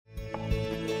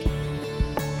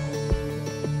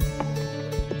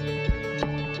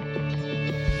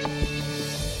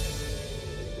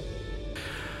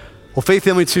Well, Faith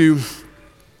Family, to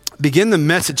begin the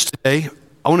message today,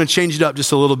 I want to change it up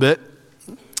just a little bit,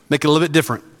 make it a little bit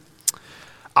different.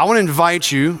 I want to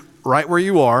invite you right where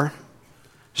you are,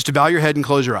 just to bow your head and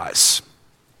close your eyes.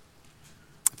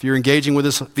 If you're engaging with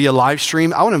us via live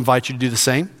stream, I want to invite you to do the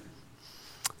same.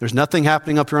 There's nothing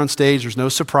happening up here on stage. There's no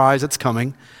surprise that's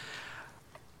coming.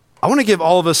 I want to give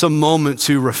all of us a moment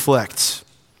to reflect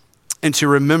and to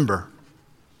remember.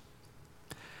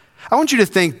 I want you to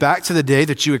think back to the day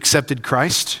that you accepted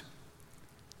Christ.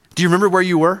 Do you remember where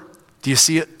you were? Do you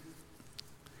see it?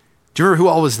 Do you remember who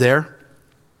all was there?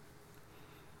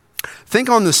 Think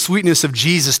on the sweetness of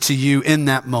Jesus to you in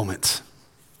that moment.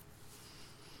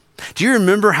 Do you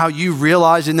remember how you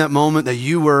realized in that moment that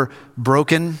you were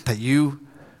broken, that you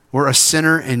were a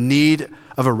sinner in need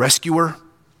of a rescuer,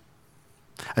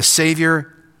 a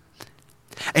savior,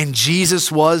 and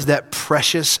Jesus was that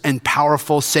precious and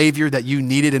powerful Savior that you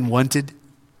needed and wanted?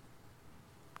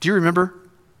 Do you remember?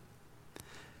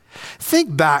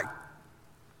 Think back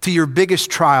to your biggest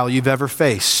trial you've ever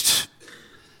faced.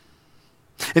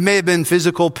 It may have been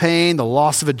physical pain, the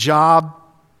loss of a job,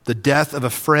 the death of a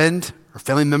friend or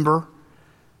family member,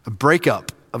 a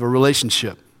breakup of a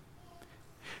relationship.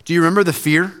 Do you remember the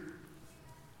fear,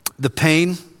 the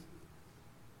pain,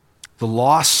 the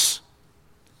loss?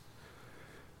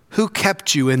 Who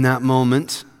kept you in that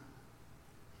moment?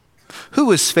 Who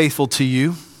was faithful to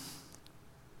you?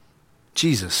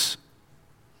 Jesus.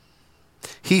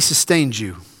 He sustained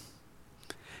you.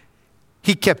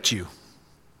 He kept you.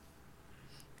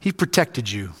 He protected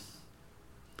you.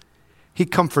 He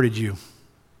comforted you.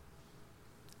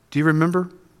 Do you remember?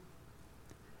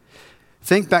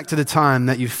 Think back to the time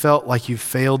that you felt like you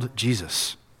failed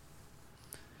Jesus.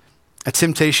 A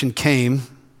temptation came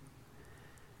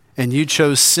and you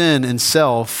chose sin and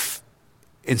self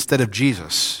instead of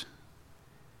Jesus.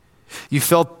 You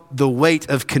felt the weight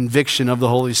of conviction of the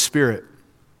Holy Spirit.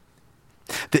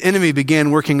 The enemy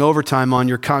began working overtime on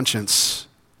your conscience,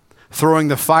 throwing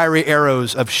the fiery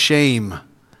arrows of shame,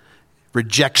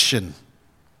 rejection,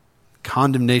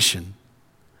 condemnation.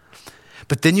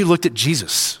 But then you looked at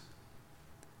Jesus.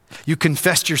 You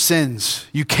confessed your sins.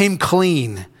 You came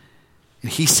clean,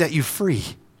 and he set you free.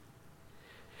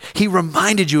 He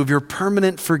reminded you of your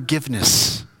permanent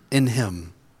forgiveness in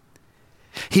him.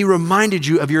 He reminded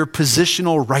you of your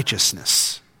positional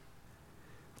righteousness.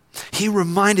 He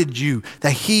reminded you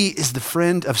that he is the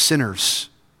friend of sinners.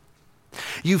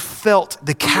 You felt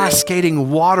the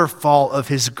cascading waterfall of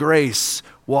his grace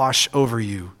wash over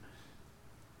you.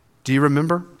 Do you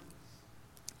remember?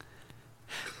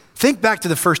 Think back to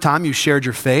the first time you shared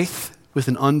your faith with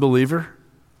an unbeliever.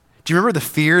 Do you remember the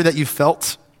fear that you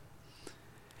felt?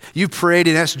 You prayed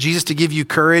and asked Jesus to give you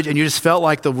courage, and you just felt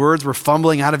like the words were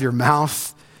fumbling out of your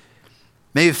mouth.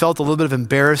 Maybe felt a little bit of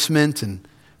embarrassment and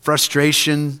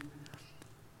frustration.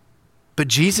 But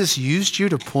Jesus used you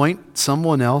to point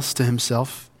someone else to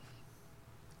himself.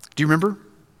 Do you remember?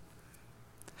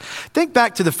 Think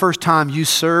back to the first time you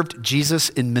served Jesus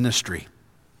in ministry.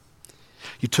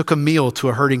 You took a meal to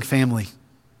a hurting family.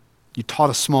 You taught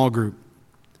a small group.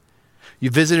 You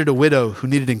visited a widow who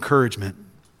needed encouragement.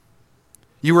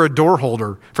 You were a door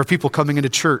holder for people coming into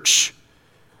church.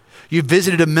 You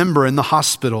visited a member in the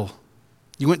hospital.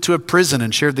 You went to a prison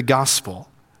and shared the gospel.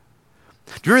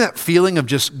 Do you remember that feeling of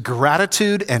just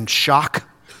gratitude and shock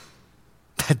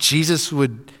that Jesus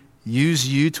would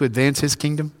use you to advance his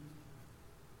kingdom?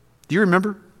 Do you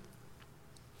remember?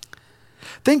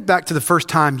 Think back to the first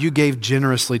time you gave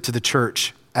generously to the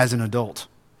church as an adult.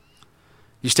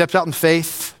 You stepped out in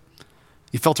faith.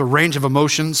 You felt a range of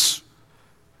emotions,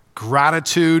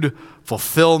 gratitude,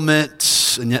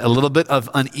 fulfillment, and yet a little bit of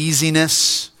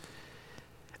uneasiness.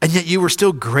 And yet you were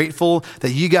still grateful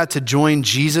that you got to join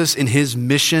Jesus in his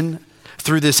mission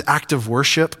through this act of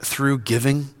worship, through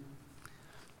giving.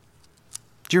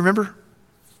 Do you remember?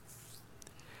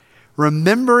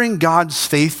 Remembering God's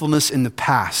faithfulness in the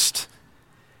past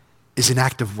is an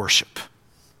act of worship.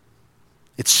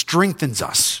 It strengthens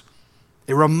us.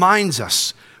 It reminds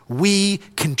us we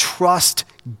can trust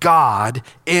God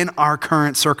in our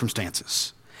current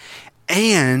circumstances.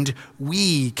 And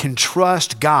we can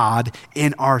trust God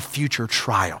in our future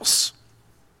trials.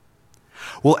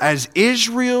 Well, as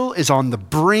Israel is on the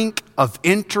brink of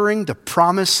entering the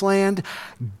promised land,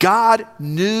 God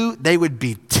knew they would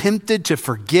be tempted to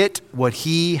forget what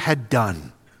he had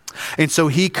done. And so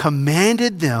he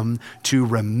commanded them to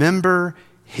remember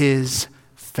his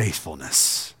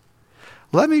faithfulness.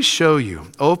 Let me show you.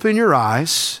 Open your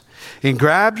eyes and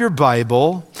grab your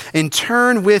Bible and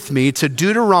turn with me to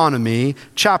Deuteronomy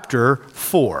chapter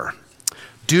 4.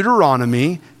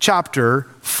 Deuteronomy chapter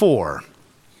 4.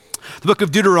 The book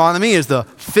of Deuteronomy is the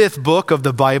fifth book of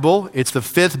the Bible. It's the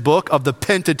fifth book of the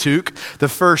Pentateuch, the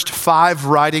first 5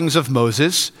 writings of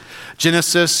Moses: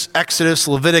 Genesis, Exodus,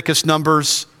 Leviticus,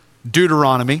 Numbers,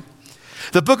 Deuteronomy.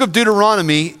 The book of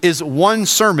Deuteronomy is one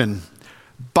sermon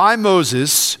by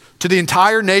Moses to the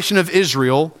entire nation of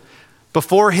Israel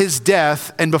before his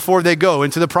death and before they go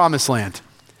into the promised land.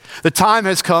 The time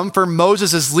has come for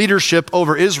Moses' leadership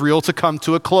over Israel to come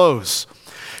to a close.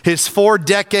 His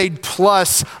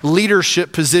 4-decade-plus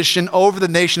leadership position over the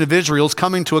nation of Israel is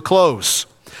coming to a close.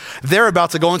 They're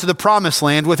about to go into the promised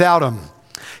land without him.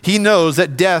 He knows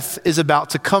that death is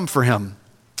about to come for him.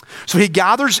 So he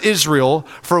gathers Israel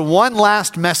for one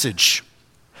last message.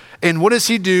 And what does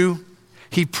he do?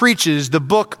 He preaches the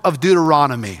book of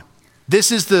Deuteronomy.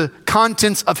 This is the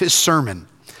contents of his sermon.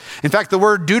 In fact, the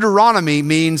word Deuteronomy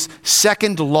means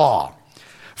second law.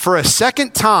 For a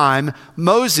second time,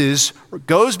 Moses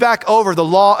goes back over the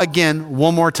law again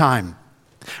one more time.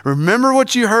 Remember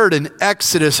what you heard in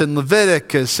Exodus and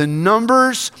Leviticus and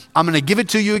Numbers? I'm going to give it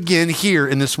to you again here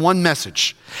in this one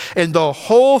message. And the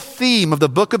whole theme of the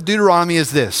book of Deuteronomy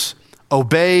is this: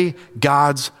 obey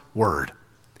God's word.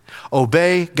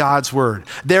 Obey God's word.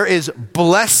 There is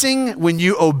blessing when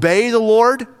you obey the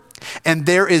Lord, and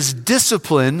there is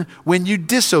discipline when you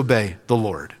disobey the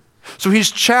Lord. So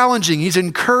he's challenging, he's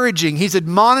encouraging, he's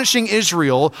admonishing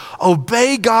Israel: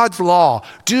 obey God's law.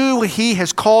 Do what he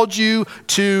has called you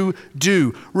to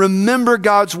do. Remember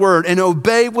God's word and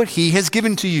obey what he has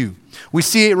given to you. We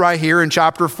see it right here in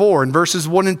chapter 4 in verses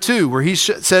 1 and 2, where he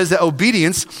says that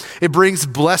obedience, it brings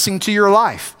blessing to your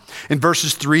life. In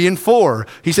verses 3 and 4,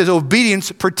 he says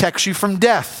obedience protects you from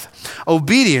death.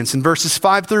 Obedience in verses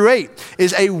 5 through 8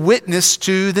 is a witness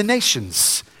to the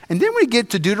nations. And then we get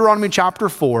to Deuteronomy chapter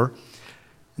 4,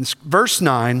 verse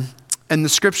 9, and the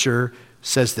scripture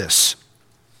says this: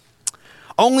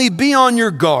 only be on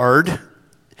your guard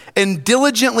and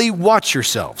diligently watch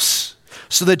yourselves,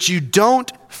 so that you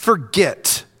don't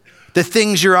forget the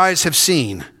things your eyes have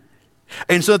seen,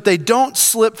 and so that they don't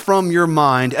slip from your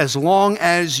mind as long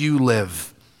as you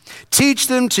live. Teach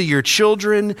them to your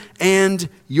children and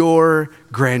your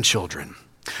grandchildren.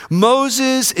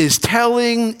 Moses is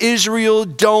telling Israel,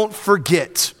 don't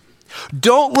forget.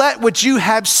 Don't let what you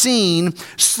have seen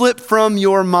slip from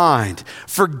your mind.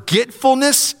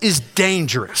 Forgetfulness is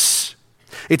dangerous.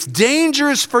 It's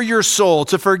dangerous for your soul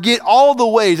to forget all the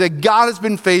ways that God has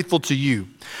been faithful to you.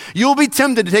 You'll be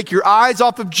tempted to take your eyes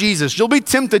off of Jesus. You'll be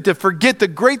tempted to forget the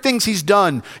great things he's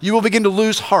done. You will begin to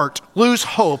lose heart, lose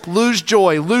hope, lose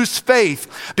joy, lose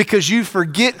faith, because you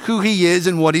forget who he is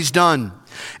and what he's done.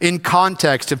 In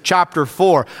context of chapter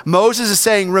 4, Moses is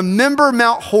saying, remember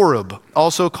Mount Horeb,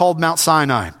 also called Mount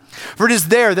Sinai. For it is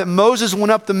there that Moses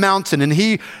went up the mountain and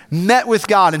he met with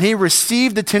God and he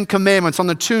received the 10 commandments on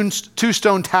the two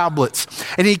stone tablets.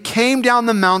 And he came down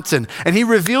the mountain and he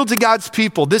revealed to God's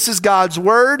people, this is God's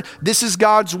word, this is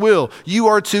God's will. You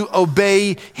are to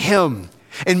obey him.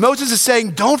 And Moses is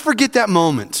saying, don't forget that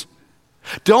moment.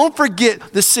 Don't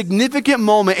forget the significant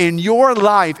moment in your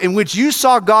life in which you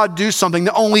saw God do something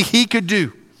that only he could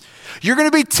do. You're going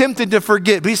to be tempted to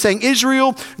forget. But he's saying,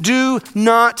 Israel, do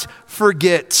not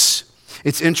forget.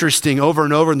 It's interesting, over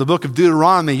and over in the book of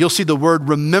Deuteronomy, you'll see the word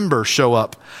remember show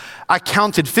up. I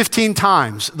counted 15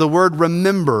 times the word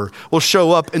remember will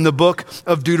show up in the book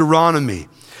of Deuteronomy.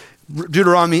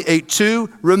 Deuteronomy 8:2,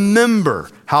 remember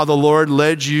how the Lord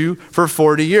led you for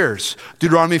 40 years.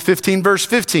 Deuteronomy 15 verse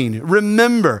 15,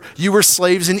 remember you were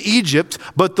slaves in Egypt,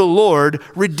 but the Lord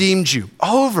redeemed you.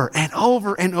 Over and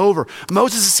over and over.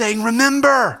 Moses is saying,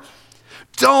 remember.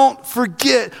 Don't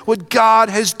forget what God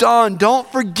has done.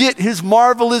 Don't forget his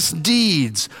marvelous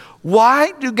deeds.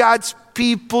 Why do God's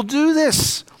people do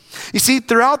this? You see,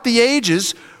 throughout the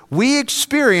ages, we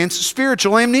experience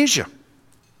spiritual amnesia.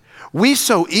 We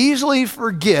so easily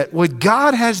forget what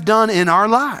God has done in our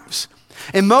lives.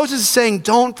 And Moses is saying,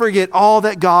 don't forget all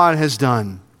that God has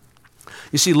done.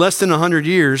 You see, less than 100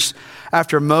 years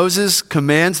after Moses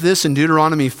commands this in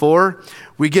Deuteronomy 4,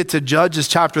 we get to Judges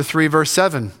chapter 3, verse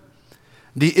 7.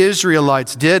 The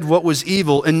Israelites did what was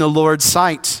evil in the Lord's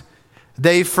sight.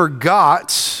 They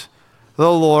forgot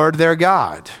the Lord their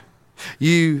God.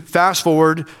 You fast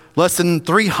forward less than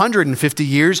 350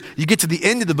 years, you get to the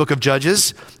end of the book of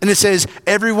Judges, and it says,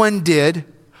 everyone did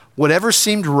whatever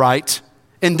seemed right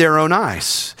in their own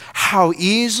eyes. How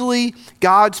easily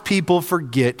God's people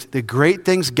forget the great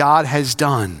things God has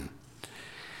done.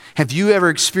 Have you ever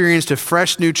experienced a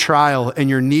fresh new trial and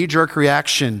your knee-jerk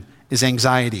reaction is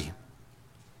anxiety?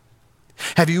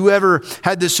 Have you ever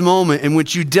had this moment in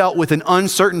which you dealt with an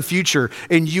uncertain future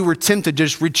and you were tempted to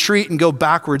just retreat and go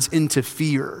backwards into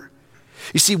fear?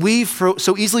 You see, we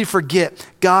so easily forget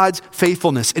God's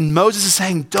faithfulness. And Moses is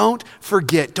saying, don't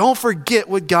forget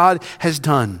what God has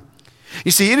done.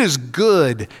 You see, it is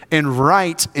good and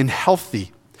right and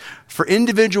healthy for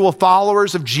individual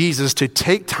followers of Jesus to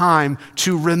take time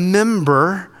to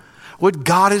remember what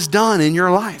God has done in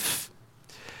your life.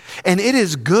 And it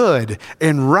is good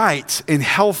and right and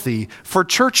healthy for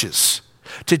churches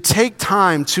to take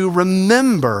time to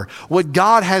remember what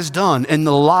God has done in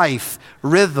the life,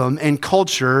 rhythm, and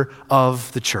culture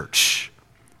of the church.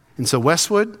 And so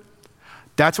Westwood,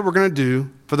 that's what we're going to do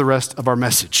for the rest of our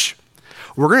message.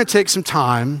 We're going to take some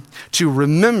time to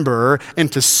remember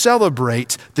and to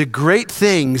celebrate the great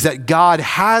things that God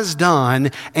has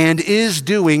done and is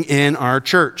doing in our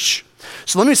church.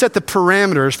 So let me set the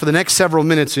parameters for the next several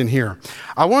minutes in here.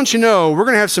 I want you to know we're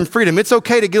going to have some freedom. It's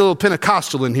okay to get a little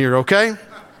Pentecostal in here, okay?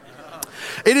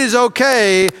 It is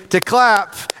okay to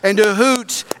clap and to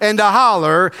hoot and to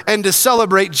holler and to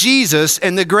celebrate Jesus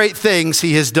and the great things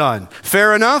he has done.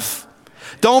 Fair enough?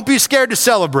 Don't be scared to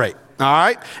celebrate, all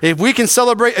right? If we can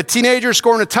celebrate a teenager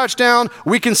scoring a touchdown,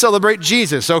 we can celebrate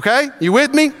Jesus, okay? You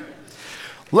with me?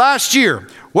 Last year,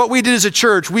 what we did as a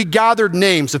church, we gathered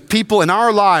names of people in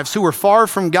our lives who were far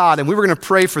from God, and we were going to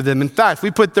pray for them. In fact,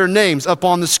 we put their names up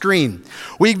on the screen.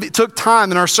 We took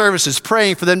time in our services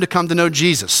praying for them to come to know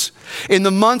Jesus. In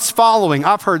the months following,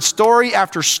 I've heard story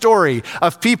after story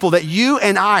of people that you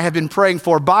and I have been praying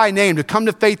for by name to come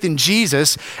to faith in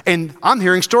Jesus, and I'm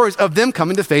hearing stories of them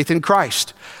coming to faith in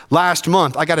Christ. Last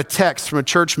month, I got a text from a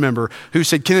church member who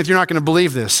said, Kenneth, you're not going to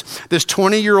believe this. This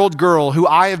 20-year-old girl who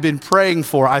I have been praying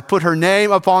for, I put her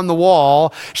name up on the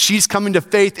wall. She's coming to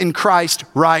faith in Christ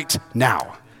right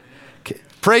now. Okay.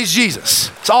 Praise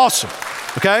Jesus. It's awesome.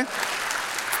 Okay?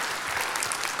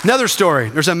 Another story.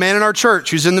 There's a man in our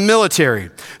church who's in the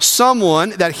military.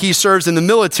 Someone that he serves in the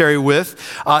military with,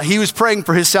 he was praying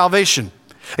for his salvation.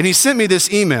 And he sent me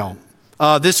this email.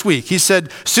 This week. He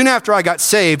said, soon after I got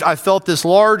saved, I felt this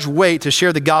large weight to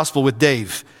share the gospel with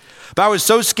Dave. But I was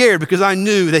so scared because I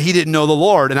knew that he didn't know the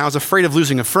Lord and I was afraid of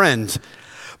losing a friend.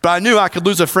 But I knew I could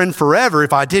lose a friend forever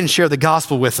if I didn't share the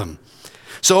gospel with him.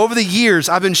 So over the years,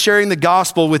 I've been sharing the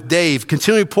gospel with Dave,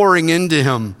 continually pouring into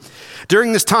him.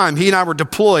 During this time, he and I were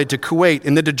deployed to Kuwait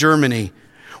and then to Germany.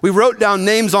 We wrote down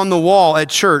names on the wall at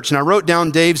church and I wrote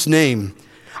down Dave's name.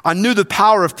 I knew the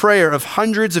power of prayer of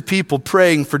hundreds of people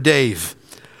praying for Dave.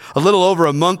 A little over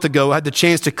a month ago, I had the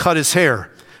chance to cut his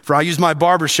hair, for I used my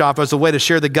barbershop as a way to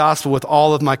share the gospel with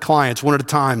all of my clients one at a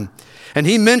time. And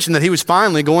he mentioned that he was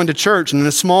finally going to church and in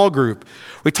a small group.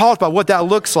 We talked about what that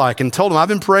looks like and told him I've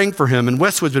been praying for him and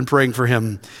Westwood's been praying for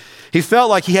him. He felt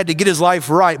like he had to get his life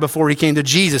right before he came to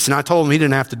Jesus, and I told him he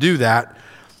didn't have to do that.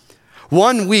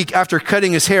 1 week after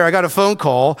cutting his hair, I got a phone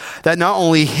call that not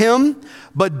only him,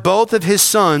 but both of his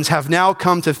sons have now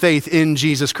come to faith in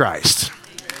Jesus Christ.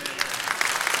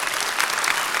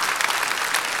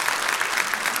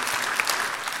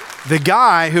 The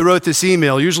guy who wrote this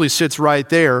email usually sits right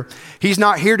there. He's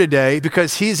not here today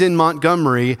because he's in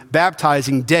Montgomery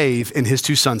baptizing Dave and his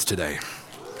 2 sons today.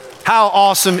 How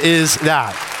awesome is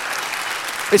that?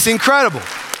 It's incredible,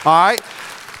 all right?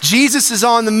 Jesus is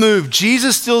on the move.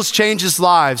 Jesus still changes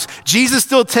lives. Jesus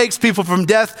still takes people from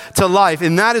death to life.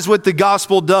 And that is what the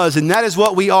gospel does. And that is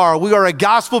what we are. We are a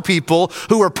gospel people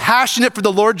who are passionate for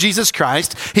the Lord Jesus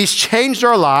Christ. He's changed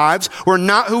our lives. We're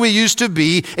not who we used to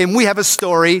be. And we have a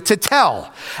story to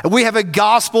tell. And we have a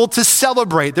gospel to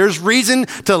celebrate. There's reason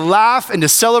to laugh and to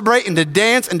celebrate and to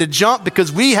dance and to jump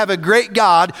because we have a great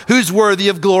God who's worthy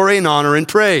of glory and honor and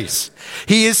praise.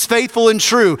 He is faithful and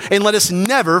true, and let us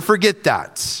never forget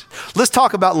that. Let's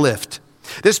talk about Lift.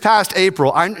 This past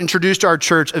April, I introduced to our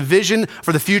church a vision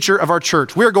for the future of our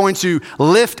church. We're going to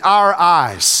lift our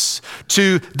eyes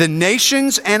to the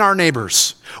nations and our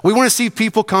neighbors. We want to see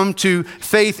people come to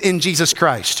faith in Jesus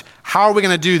Christ. How are we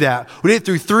going to do that? We did it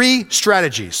through 3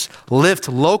 strategies: Lift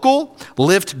local,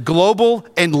 Lift global,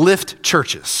 and Lift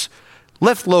churches.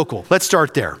 Lift local. Let's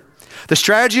start there. The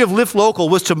strategy of Lift Local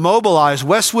was to mobilize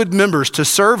Westwood members to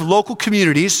serve local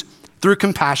communities through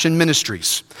Compassion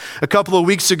Ministries. A couple of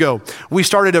weeks ago, we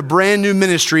started a brand new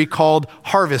ministry called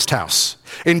Harvest House.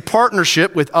 In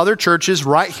partnership with other churches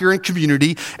right here in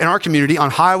our community on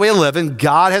Highway 11,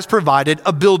 God has provided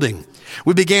a building.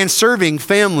 We began serving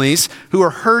families who are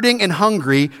hurting and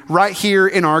hungry right here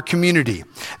in our community.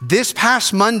 This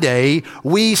past Monday,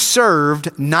 we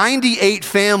served 98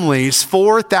 families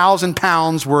 4,000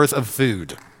 pounds worth of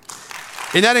food.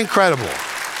 Isn't that incredible?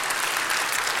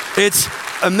 It's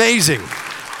amazing.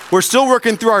 We're still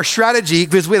working through our strategy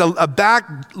because we had a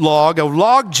backlog, a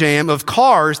log jam of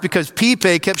cars because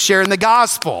P-Pay kept sharing the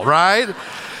gospel, right?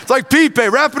 It's like, Pipe,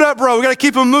 wrap it up, bro. We got to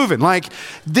keep them moving. Like,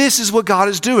 this is what God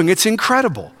is doing. It's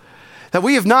incredible that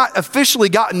we have not officially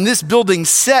gotten this building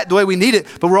set the way we need it,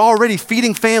 but we're already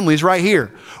feeding families right here.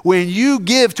 When you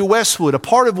give to Westwood, a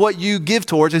part of what you give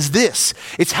towards is this.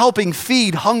 It's helping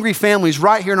feed hungry families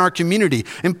right here in our community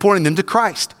and pointing them to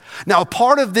Christ. Now, a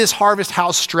part of this Harvest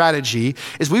House strategy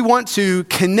is we want to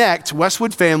connect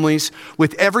Westwood families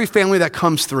with every family that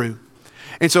comes through.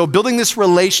 And so building this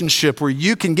relationship where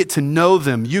you can get to know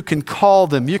them, you can call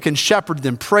them, you can shepherd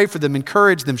them, pray for them,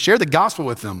 encourage them, share the gospel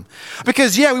with them.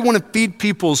 Because we want to feed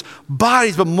people's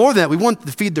bodies, but more than that, we want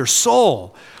to feed their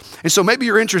soul. And so maybe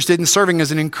you're interested in serving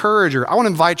as an encourager. I want to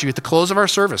invite you at the close of our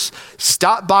service,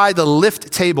 stop by the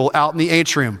lift table out in the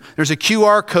atrium. There's a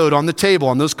QR code on the table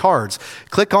on those cards.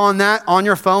 Click on that on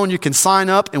your phone. You can sign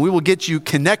up and we will get you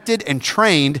connected and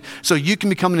trained so you can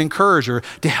become an encourager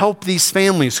to help these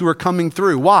families who are coming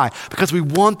through. Why? Because we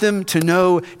want them to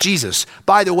know Jesus.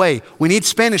 By the way, we need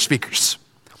Spanish speakers.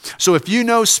 So if you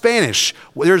know Spanish,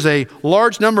 there's a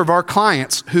large number of our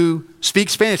clients who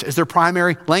speak Spanish as their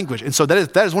primary language. And so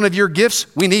that is one of your gifts.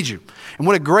 We need you. And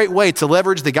what a great way to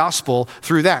leverage the gospel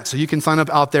through that. So you can sign up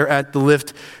out there at the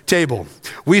lift table.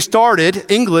 We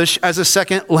started English as a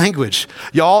second language.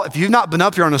 Y'all, if you've not been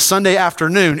up here on a Sunday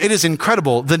afternoon, it is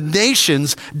incredible. The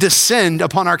nations descend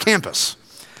upon our campus.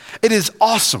 It is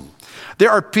awesome. There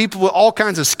are people with all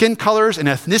kinds of skin colors and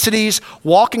ethnicities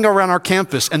walking around our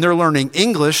campus, and they're learning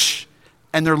English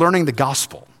and they're learning the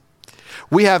gospel.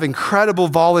 We have incredible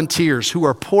volunteers who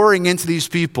are pouring into these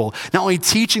people, not only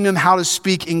teaching them how to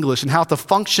speak English and how to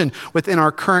function within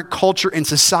our current culture and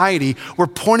society, we're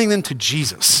pointing them to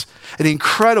Jesus. An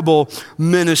incredible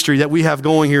ministry that we have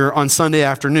going here on Sunday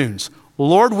afternoons.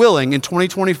 Lord willing, in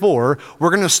 2024, we're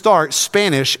going to start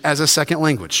Spanish as a second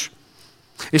language.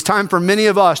 It's time for many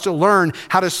of us to learn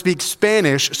how to speak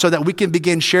Spanish so that we can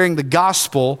begin sharing the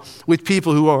gospel with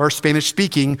people who are Spanish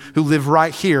speaking, who live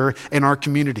right here in our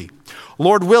community.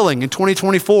 Lord willing, in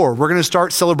 2024, we're going to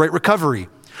start Celebrate Recovery.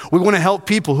 We want to help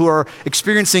people who are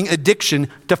experiencing addiction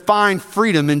to find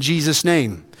freedom in Jesus'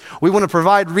 name. We want to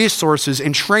provide resources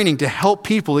and training to help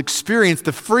people experience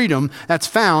the freedom that's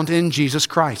found in Jesus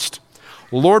Christ.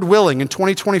 Lord willing, in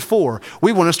 2024,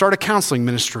 we want to start a counseling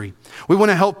ministry. We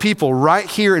want to help people right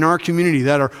here in our community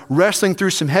that are wrestling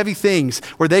through some heavy things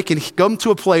where they can come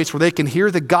to a place where they can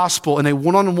hear the gospel in a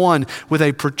one-on-one with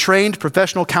a trained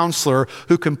professional counselor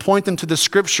who can point them to the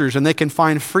scriptures and they can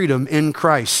find freedom in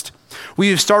Christ. We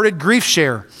have started Grief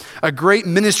Share, a great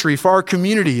ministry for our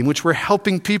community in which we're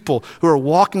helping people who are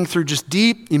walking through just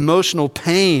deep emotional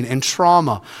pain and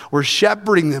trauma. We're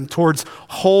shepherding them towards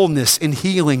wholeness and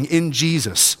healing in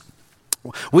Jesus.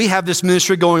 We have this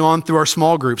ministry going on through our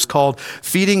small groups called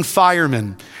Feeding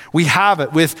Firemen. We have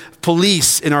it with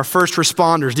police and our first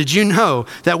responders. Did you know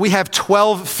that we have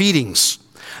 12 feedings?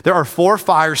 There are 4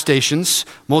 fire stations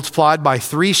multiplied by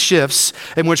 3 shifts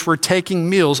in which we're taking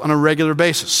meals on a regular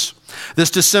basis.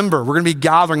 This December, we're going to be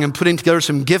gathering and putting together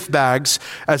some gift bags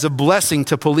as a blessing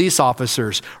to police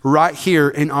officers right here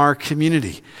in our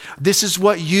community. This is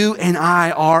what you and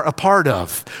I are a part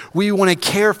of. We want to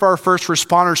care for our first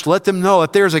responders to let them know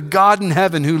that there's a God in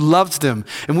heaven who loves them.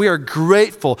 And we are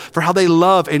grateful for how they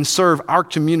love and serve our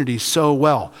community so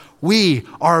well. We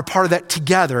are a part of that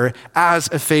together as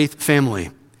a faith family.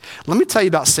 Let me tell you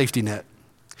about Safety Net.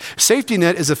 Safety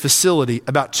Net is a facility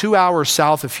about 2 hours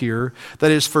south of here that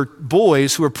is for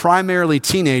boys who are primarily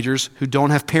teenagers who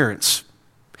don't have parents.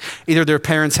 Either their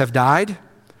parents have died,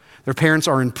 their parents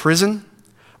are in prison,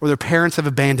 or their parents have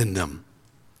abandoned them.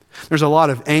 There's a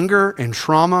lot of anger and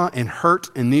trauma and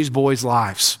hurt in these boys'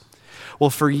 lives.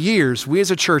 Well, for years, we as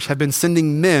a church have been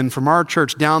sending men from our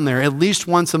church down there at least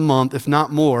once a month, if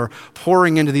not more,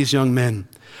 pouring into these young men.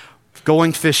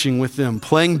 Going fishing with them,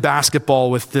 playing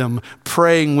basketball with them,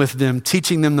 praying with them,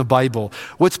 teaching them the Bible.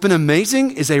 What's been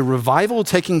amazing is a revival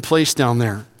taking place down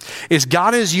there. Is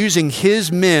God is using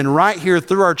his men right here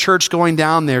through our church going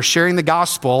down there, sharing the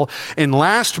gospel. And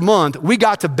last month, we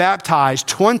got to baptize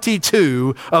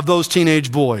 22 of those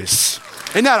teenage boys.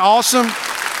 Isn't that awesome?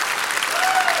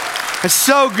 It's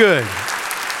so good.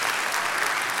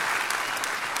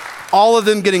 All of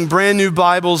them getting brand new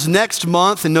Bibles. Next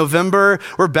month in November,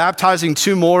 we're baptizing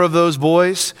 2 more of those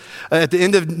boys. At the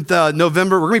end of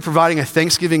November, we're going to be providing a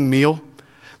Thanksgiving meal.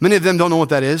 Many of them don't know what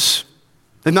that is.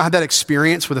 They've not had that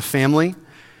experience with a family.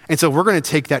 And so we're going to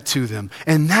take that to them.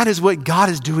 And that is what God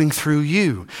is doing through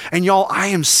you. And y'all, I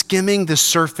am skimming the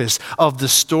surface of the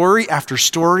story after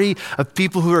story of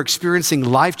people who are experiencing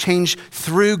life change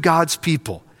through God's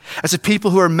people. As a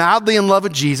people who are madly in love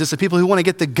with Jesus, a people who want to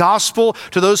get the gospel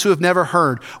to those who have never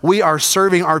heard, we are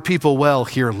serving our people well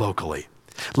here locally.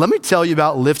 Let me tell you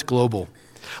about Lift Global.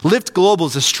 Lift Global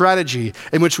is a strategy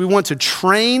in which we want to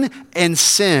train and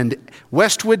send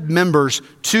Westwood members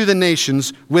to the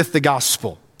nations with the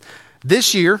gospel.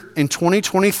 This year, in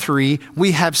 2023,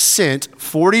 we have sent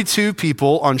 42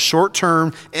 people on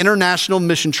short-term international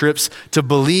mission trips to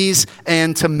Belize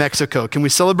and to Mexico. Can we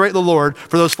celebrate the Lord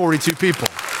for those 42 people?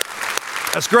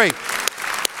 That's great.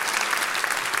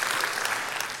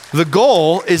 The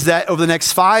goal is that over the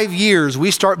next 5 years, we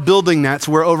start building that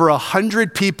to where over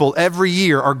 100 people every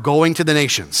year are going to the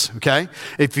nations, okay?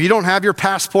 If you don't have your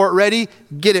passport ready,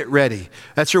 get it ready.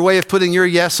 That's your way of putting your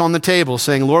yes on the table,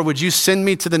 saying, Lord, would you send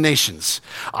me to the nations?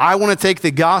 I want to take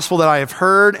the gospel that I have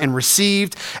heard and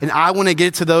received, and I want to get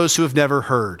it to those who have never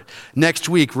heard. Next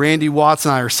week, Randy Watts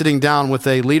and I are sitting down with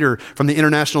a leader from the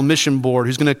International Mission Board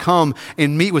who's going to come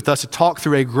and meet with us to talk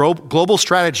through a global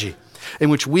strategy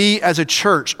in which we as a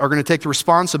church are going to take the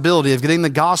responsibility of getting the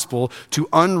gospel to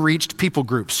unreached people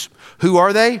groups. Who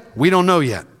are they? We don't know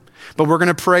yet. But we're going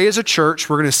to pray as a church,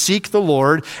 we're going to seek the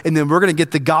Lord, and then we're going to get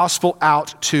the gospel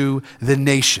out to the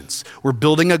nations. We're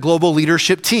building a global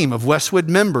leadership team of Westwood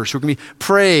members who are going to be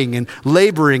praying and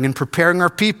laboring and preparing our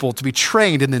people to be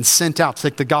trained and then sent out to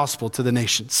take the gospel to the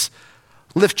nations.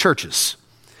 Lift churches.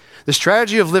 The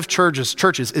strategy of Lift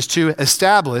churches is to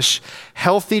establish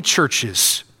healthy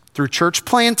churches through church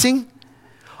planting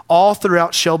all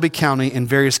throughout Shelby County in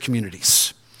various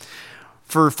communities.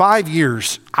 For 5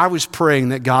 years, I was praying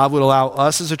that God would allow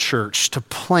us as a church to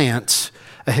plant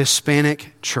a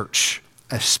Hispanic church,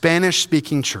 a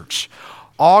Spanish-speaking church.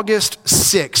 August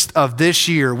 6th of this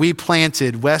year, we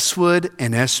planted Westwood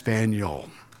en Español.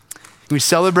 We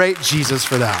celebrate Jesus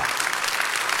for that.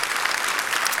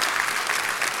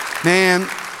 Man,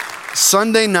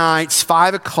 Sunday nights,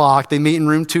 5 o'clock, they meet in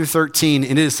room 213,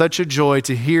 and it is such a joy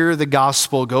to hear the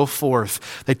gospel go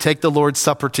forth. They take the Lord's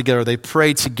Supper together. They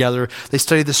pray together. They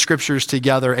study the scriptures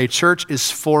together. A church is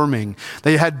forming.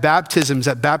 They had baptisms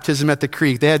at Baptism at the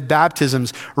Creek. They had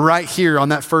baptisms right here on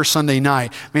that first Sunday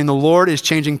night. I mean, the Lord is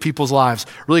changing people's lives.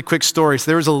 Really quick story.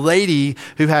 So there was a lady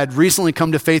who had recently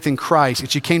come to faith in Christ, and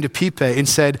she came to Pipe and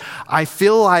said, I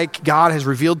feel like God has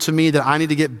revealed to me that I need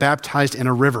to get baptized in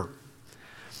a river.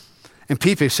 And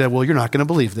Pipe said, well, you're not going to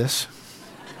believe this.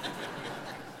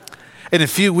 In a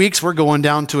few weeks, we're going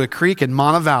down to a creek in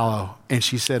Montevallo. And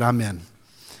she said, I'm in.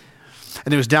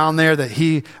 And it was down there that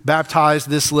he baptized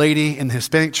this lady, and the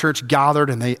Hispanic church gathered,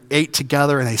 and they ate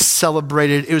together, and they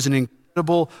celebrated. It was an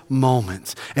incredible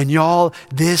moment. And y'all,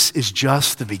 this is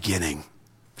just the beginning.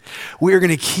 We are going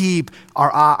to keep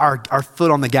our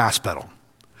foot on the gas pedal.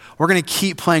 We're going to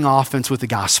keep playing offense with the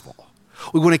gospel.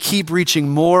 We want to keep reaching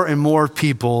more and more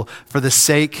people for the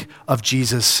sake of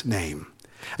Jesus' name.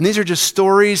 And these are just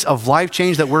stories of life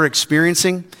change that we're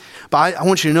experiencing. But I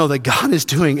want you to know that God is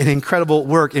doing an incredible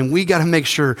work, and we got to make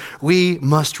sure we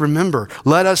must remember.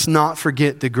 Let us not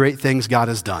forget the great things God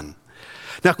has done.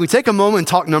 Now, can we take a moment and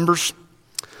talk numbers?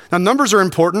 Now, numbers are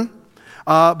important,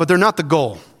 but they're not the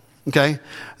goal. Okay?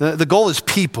 The goal is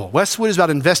people. Westwood is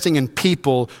about investing in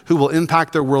people who will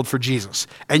impact their world for Jesus.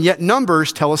 And yet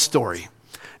numbers tell a story.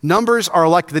 Numbers are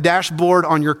like the dashboard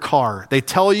on your car. They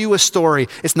tell you a story.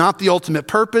 It's not the ultimate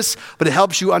purpose, but it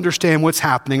helps you understand what's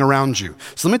happening around you.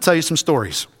 So let me tell you some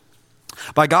stories.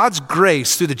 By God's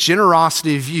grace, through the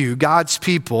generosity of you, God's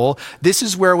people, this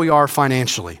is where we are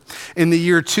financially. In the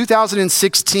year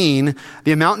 2016,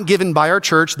 the amount given by our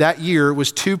church that year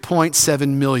was $2.7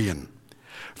 million.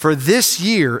 For this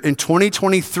year, in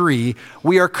 2023,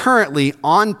 we are currently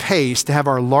on pace to have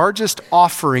our largest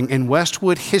offering in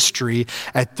Westwood history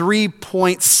at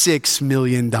 $3.6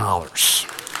 million.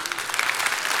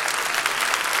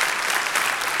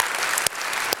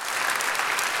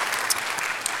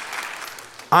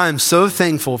 I am so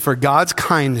thankful for God's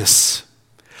kindness,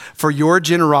 for your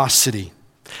generosity,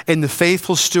 and the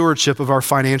faithful stewardship of our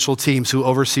financial teams who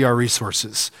oversee our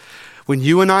resources. When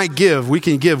you and I give, we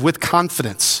can give with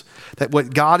confidence that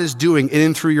what God is doing in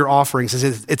and through your offerings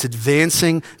is it's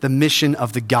advancing the mission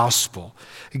of the gospel.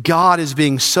 God is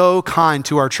being so kind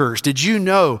to our church. Did you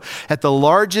know that the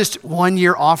largest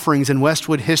one-year offerings in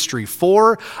Westwood history,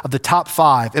 4 of the top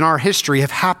 5 in our history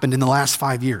have happened in the last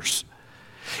 5 years?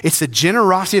 It's the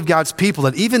generosity of God's people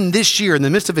that even this year, in the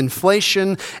midst of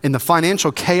inflation and the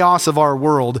financial chaos of our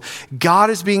world, God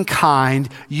is being kind,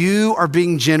 you are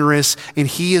being generous, and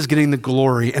he is getting the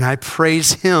glory. And I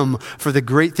praise him for the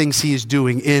great things he is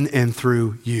doing in and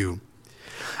through you.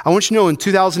 I want you to know in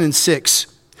 2006,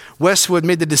 Westwood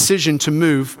made the decision to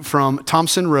move from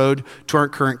Thompson Road to our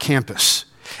current campus.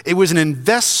 It was an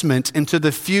investment into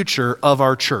the future of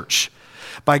our church.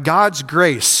 By God's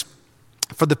grace,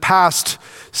 For the past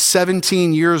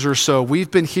 17 years or so, we've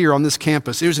been here on this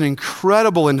campus. It was an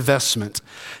incredible investment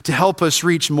to help us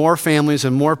reach more families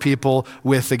and more people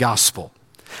with the gospel.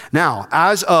 Now,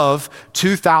 as of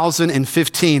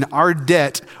 2015, our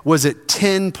debt was at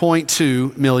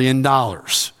 $10.2 million.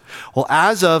 Well,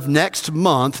 as of next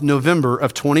month, November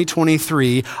of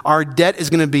 2023, our debt is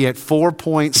going to be at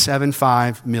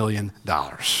 $4.75 million.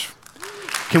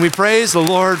 Can we praise the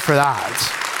Lord for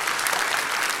that?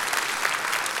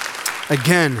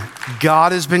 Again,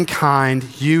 God has been kind.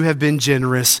 You have been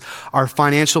generous. Our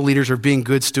financial leaders are being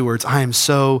good stewards. I am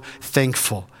so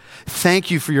thankful. Thank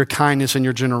you for your kindness and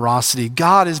your generosity.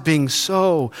 God is being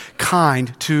so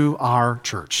kind to our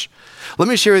church. Let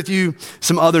me share with you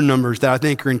some other numbers that I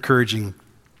think are encouraging.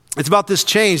 It's about this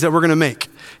change that we're going to make.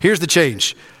 Here's the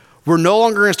change. We're no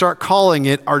longer going to start calling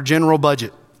it our general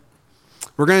budget.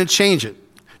 We're going to change it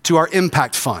to our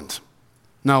impact fund.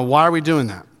 Now, why are we doing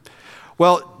that?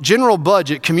 Well, general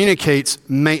budget communicates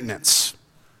maintenance.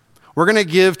 We're going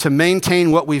to give to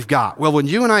maintain what we've got. Well, when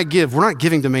you and I give, we're not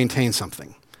giving to maintain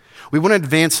something. We want to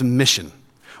advance a mission.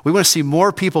 We want to see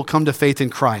more people come to faith in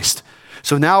Christ.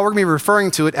 So now we're going to be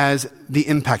referring to it as the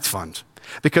impact fund.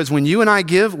 Because when you and I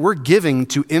give, we're giving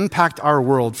to impact our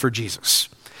world for Jesus.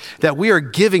 That we are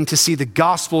giving to see the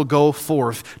gospel go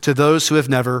forth to those who have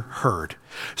never heard.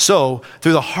 So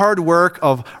through the hard work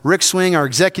of Rick Swing, our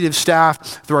executive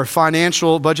staff, through our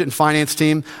financial budget and finance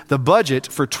team, the budget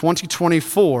for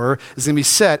 2024 is going to be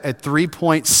set at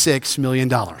 $3.6 million.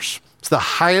 It's the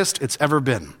highest it's ever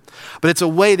been. But it's a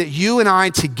way that you and I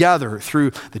together,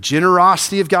 through the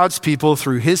generosity of God's people,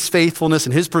 through his faithfulness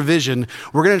and his provision,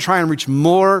 we're going to try and reach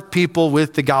more people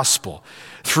with the gospel.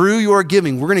 Through your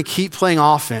giving, we're going to keep playing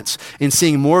offense and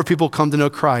seeing more people come to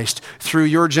know Christ through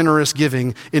your generous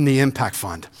giving in the Impact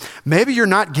Fund. Maybe you're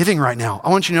not giving right now. I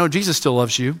want you to know Jesus still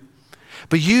loves you,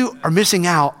 but you are missing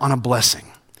out on a blessing.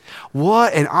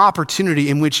 What an opportunity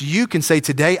in which you can say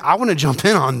today, I want to jump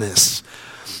in on this.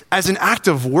 As an act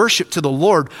of worship to the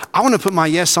Lord, I want to put my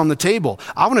yes on the table.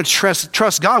 I want to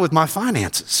trust God with my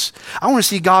finances. I want to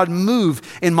see God move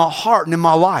in my heart and in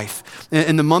my life.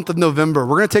 In the month of November,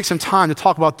 we're going to take some time to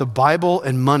talk about the Bible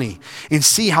and money and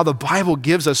see how the Bible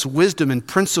gives us wisdom and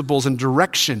principles and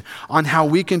direction on how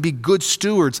we can be good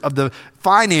stewards of the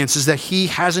finances that he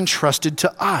has entrusted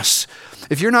to us.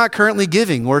 If you're not currently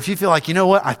giving, or if you feel like, you know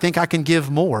what, I think I can give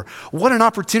more, what an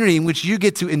opportunity in which you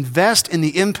get to invest in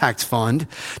the Impact Fund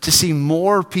to see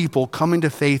more people coming to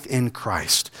faith in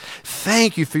Christ.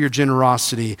 Thank you for your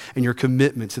generosity and your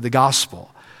commitment to the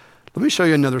gospel. Let me show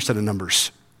you another set of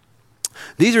numbers.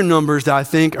 These are numbers that I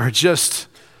think are just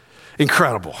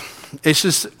incredible. It's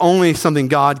just only something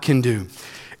God can do.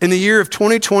 In the year of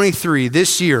 2023,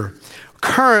 this year,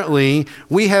 currently,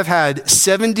 we have had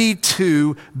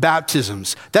 72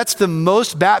 baptisms. That's the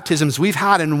most baptisms we've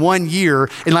had in 1 year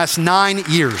in the last 9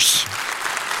 years.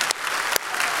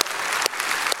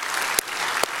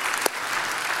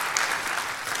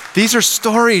 These are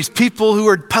stories, people who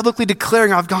are publicly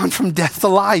declaring, I've gone from death to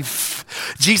life.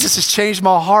 Jesus has changed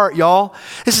my heart, y'all.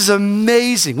 This is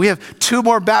amazing. We have 2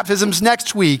 more baptisms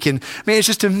next week. And man, it's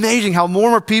just amazing how more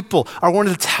and more people are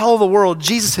wanting to tell the world,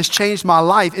 Jesus has changed my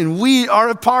life. And we are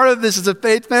a part of this as a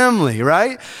faith family,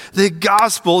 right? The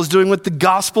gospel is doing what the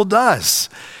gospel does.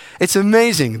 It's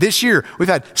amazing. This year, we've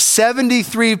had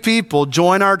 73 people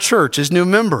join our church as new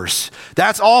members.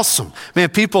 That's awesome. Man,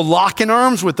 people locking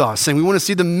arms with us, and we want to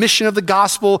see the mission of the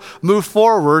gospel move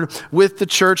forward with the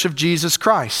church of Jesus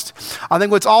Christ. I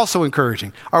think what's also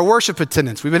encouraging, our worship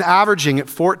attendance, we've been averaging at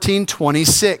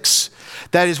 1426.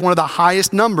 That is one of the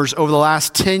highest numbers over the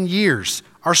last 10 years.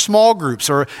 Our small groups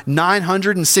are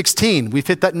 916. We've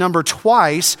hit that number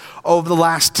twice over the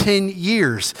last 10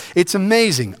 years. It's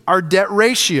amazing. Our debt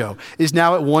ratio is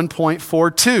now at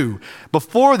 1.42.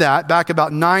 Before that, back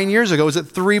about 9 years ago, it was at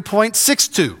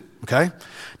 3.62, okay?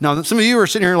 Now, some of you are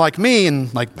sitting here like me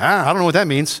and like, I don't know what that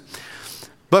means.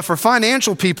 But for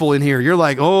financial people in here, you're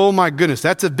like, oh my goodness,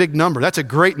 that's a big number. That's a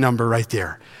great number right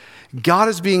there. God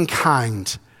is being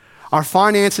kind. Our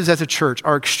finances as a church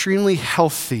are extremely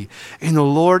healthy, and the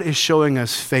Lord is showing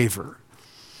us favor.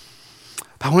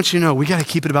 But I want you to know, we got to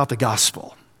keep it about the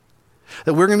gospel.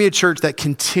 That we're going to be a church that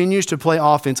continues to play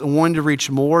offense and wanting to reach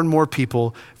more and more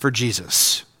people for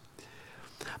Jesus.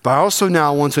 But I also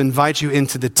now want to invite you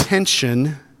into the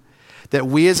tension that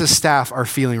we as a staff are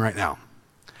feeling right now.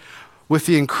 With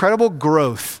the incredible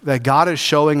growth that God is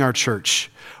showing our church,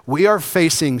 we are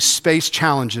facing space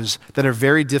challenges that are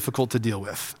very difficult to deal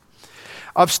with.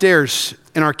 Upstairs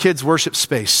in our kids' worship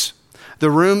space, the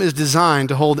room is designed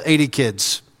to hold 80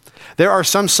 kids. There are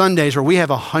some Sundays where we have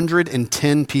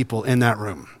 110 people in that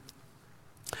room.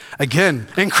 Again,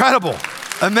 incredible,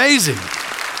 amazing.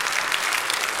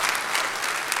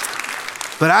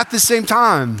 But at the same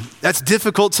time, that's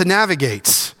difficult to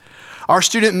navigate. Our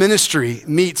student ministry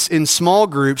meets in small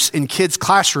groups in kids'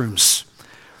 classrooms.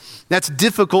 That's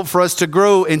difficult for us to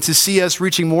grow and to see us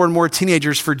reaching more and more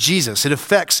teenagers for Jesus. It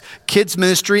affects kids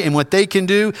ministry and what they can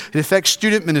do. It affects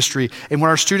student ministry and what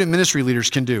our student ministry leaders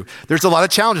can do. There's a lot of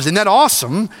challenges. Isn't that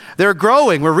awesome? They're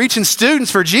growing. We're reaching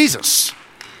students for Jesus.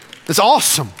 That's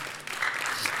awesome.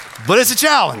 But it's a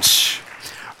challenge.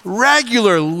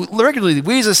 Regularly,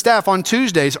 we as a staff on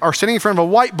Tuesdays are sitting in front of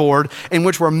a whiteboard in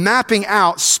which we're mapping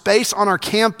out space on our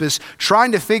campus,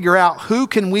 trying to figure out who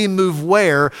can we move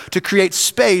where to create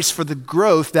space for the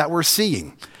growth that we're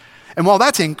seeing. And while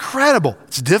that's incredible,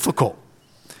 it's difficult.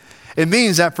 It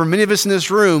means that for many of us in this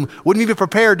room, wouldn't we be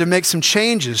prepared to make some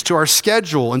changes to our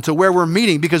schedule and to where we're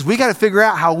meeting, because we got to figure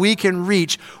out how we can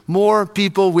reach more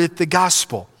people with the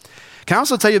gospel. Can I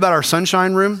also tell you about our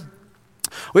Sunshine Room?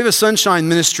 We have a Sunshine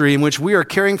ministry in which we are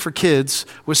caring for kids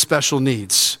with special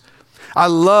needs. I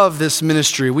love this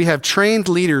ministry. We have trained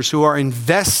leaders who are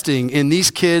investing in these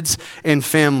kids and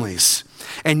families.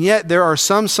 And yet there are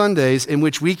some Sundays in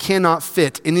which we cannot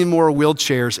fit any more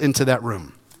wheelchairs into that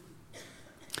room.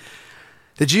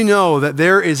 Did you know that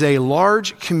there is a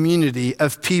large community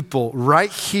of people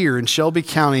right here in Shelby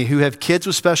County who have kids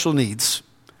with special needs,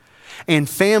 and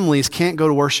families can't go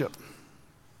to worship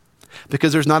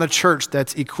because there's not a church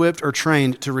that's equipped or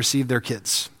trained to receive their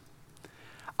kids?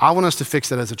 I want us to fix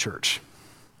that as a church.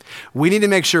 We need to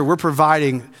make sure we're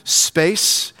providing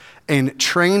space and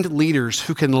trained leaders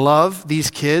who can love these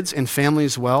kids and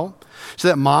families well, so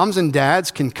that moms and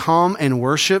dads can come and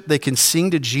worship. They can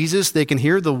sing to Jesus. They can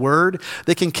hear the word.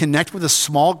 They can connect with a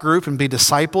small group and be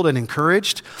discipled and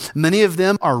encouraged. Many of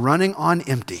them are running on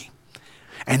empty,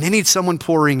 and they need someone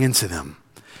pouring into them.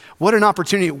 What an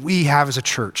opportunity we have as a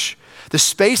church. The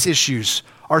space issues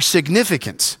are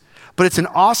significant, but it's an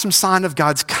awesome sign of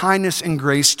God's kindness and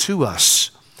grace to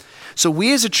us. So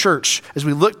we as a church, as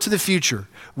we look to the future,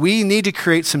 we need to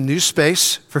create some new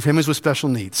space for families with special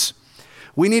needs.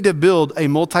 We need to build a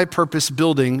multi-purpose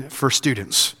building for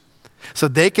students so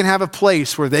they can have a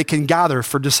place where they can gather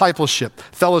for discipleship,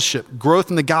 fellowship, growth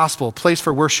in the gospel, a place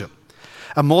for worship.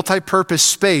 A multi-purpose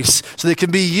space so that it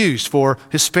can be used for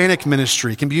Hispanic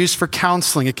ministry, it can be used for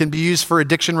counseling, it can be used for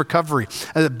addiction recovery,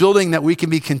 a building that we can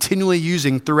be continually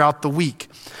using throughout the week.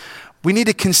 We need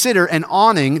to consider an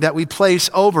awning that we place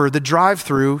over the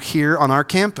drive-through here on our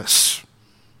campus.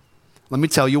 Let me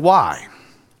tell you why.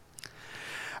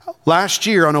 Last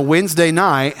year on a Wednesday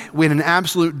night, we had an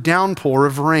absolute downpour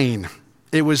of rain.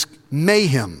 It was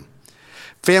mayhem.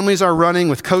 Families are running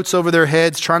with coats over their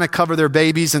heads, trying to cover their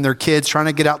babies and their kids, trying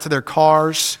to get out to their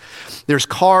cars. There's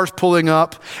cars pulling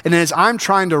up. And as I'm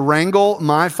trying to wrangle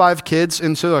my 5 kids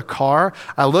into a car,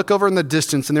 I look over in the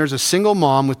distance and there's a single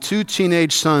mom with 2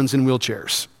 teenage sons in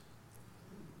wheelchairs.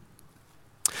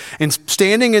 And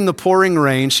standing in the pouring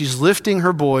rain, she's lifting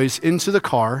her boys into the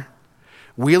car,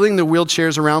 wheeling the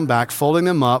wheelchairs around back, folding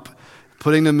them up,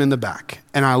 putting them in the back.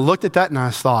 And I looked at that and I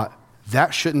thought,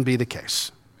 that shouldn't be the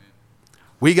case.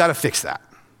 We got to fix that.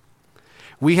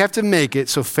 We have to make it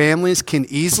so families can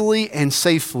easily and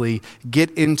safely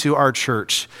get into our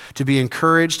church to be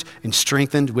encouraged and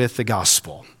strengthened with the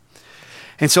gospel.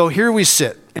 And so here we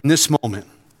sit in this moment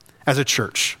as a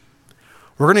church.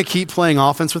 We're going to keep playing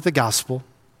offense with the gospel.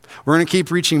 We're going to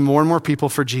keep reaching more and more people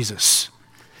for Jesus.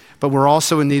 But we're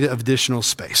also in need of additional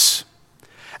space.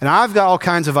 And I've got all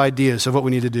kinds of ideas of what we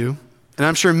need to do. And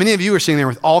I'm sure many of you are sitting there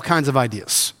with all kinds of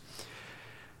ideas.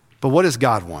 But what does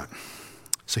God want?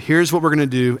 So here's what we're going to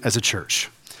do as a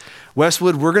church.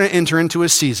 Westwood, we're going to enter into a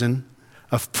season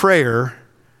of prayer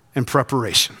and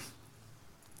preparation.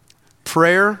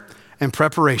 Prayer and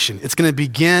preparation. It's going to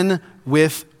begin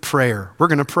with prayer. We're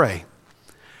going to pray.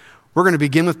 We're going to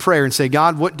begin with prayer and say,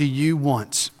 God, what do you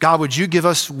want? God, would you give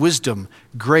us wisdom,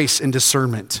 grace, and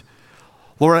discernment?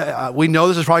 Lord, we know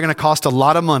this is probably going to cost a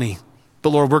lot of money,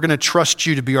 but Lord, we're going to trust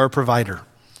you to be our provider.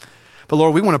 But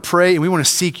Lord, we want to pray and we want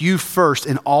to seek you first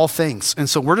in all things. And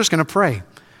so we're just going to pray.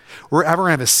 We're going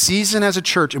to have a season as a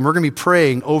church and we're going to be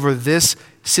praying over this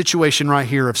situation right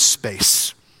here of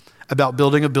space, about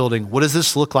building a building. What does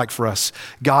this look like for us?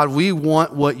 God, we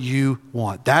want what you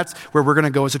want. That's where we're going to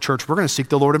go as a church. We're going to seek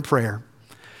the Lord in prayer.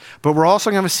 But we're also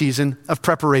going to have a season of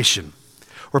preparation.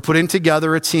 We're putting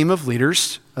together a team of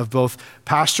leaders, of both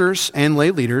pastors and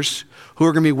lay leaders, who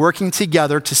are going to be working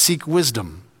together to seek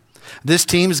wisdom. This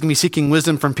team is going to be seeking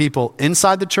wisdom from people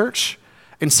inside the church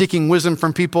and seeking wisdom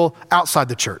from people outside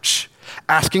the church.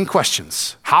 asking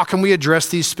questions. How can we address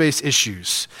these space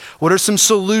issues? What are some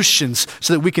solutions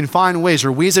so that we can find ways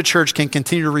where we as a church can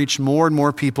continue to reach more and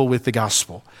more people with the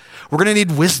gospel? We're going to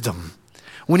need wisdom.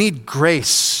 We need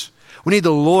grace. We need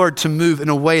the Lord to move in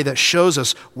a way that shows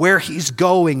us where he's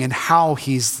going and how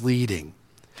he's leading.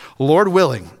 Lord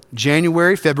willing,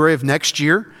 January, February of next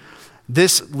year,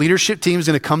 this leadership team is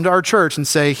going to come to our church and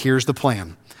say, here's the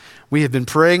plan. We have been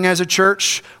praying as a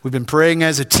church. We've been praying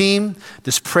as a team.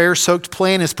 This prayer-soaked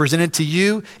plan is presented to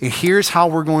you, and here's how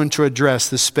we're going to address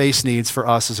the space needs for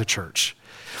us as a church.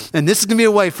 And this is going to be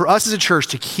a way for us as a church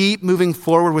to keep moving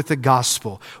forward with the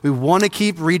gospel. We want to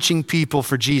keep reaching people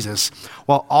for Jesus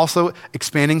while also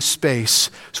expanding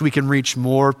space so we can reach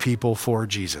more people for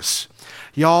Jesus.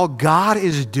 Y'all, God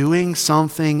is doing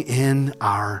something in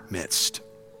our midst.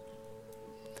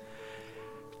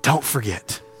 Don't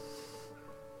forget.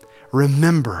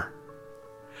 Remember.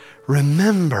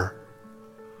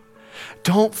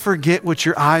 Don't forget what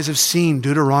your eyes have seen,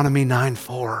 Deuteronomy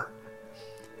 9:4.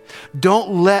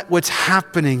 Don't let what's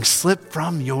happening slip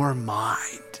from your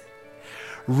mind.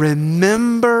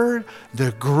 Remember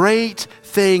the great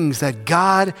things that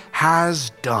God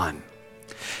has done.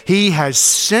 He has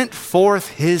sent forth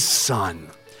his Son,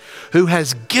 who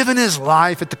has given his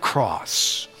life at the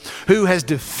cross, who has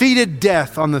defeated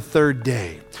death on the third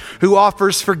day, who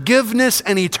offers forgiveness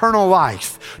and eternal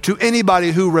life to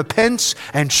anybody who repents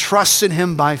and trusts in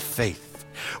him by faith.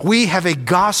 We have a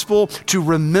gospel to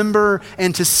remember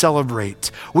and to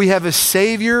celebrate. We have a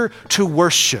Savior to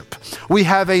worship. We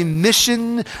have a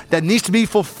mission that needs to be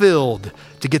fulfilled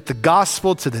to get the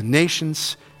gospel to the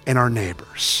nations and our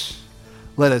neighbors.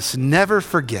 Let us never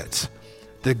forget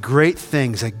the great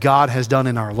things that God has done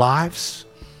in our lives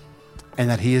and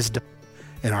that he has done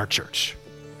in our church.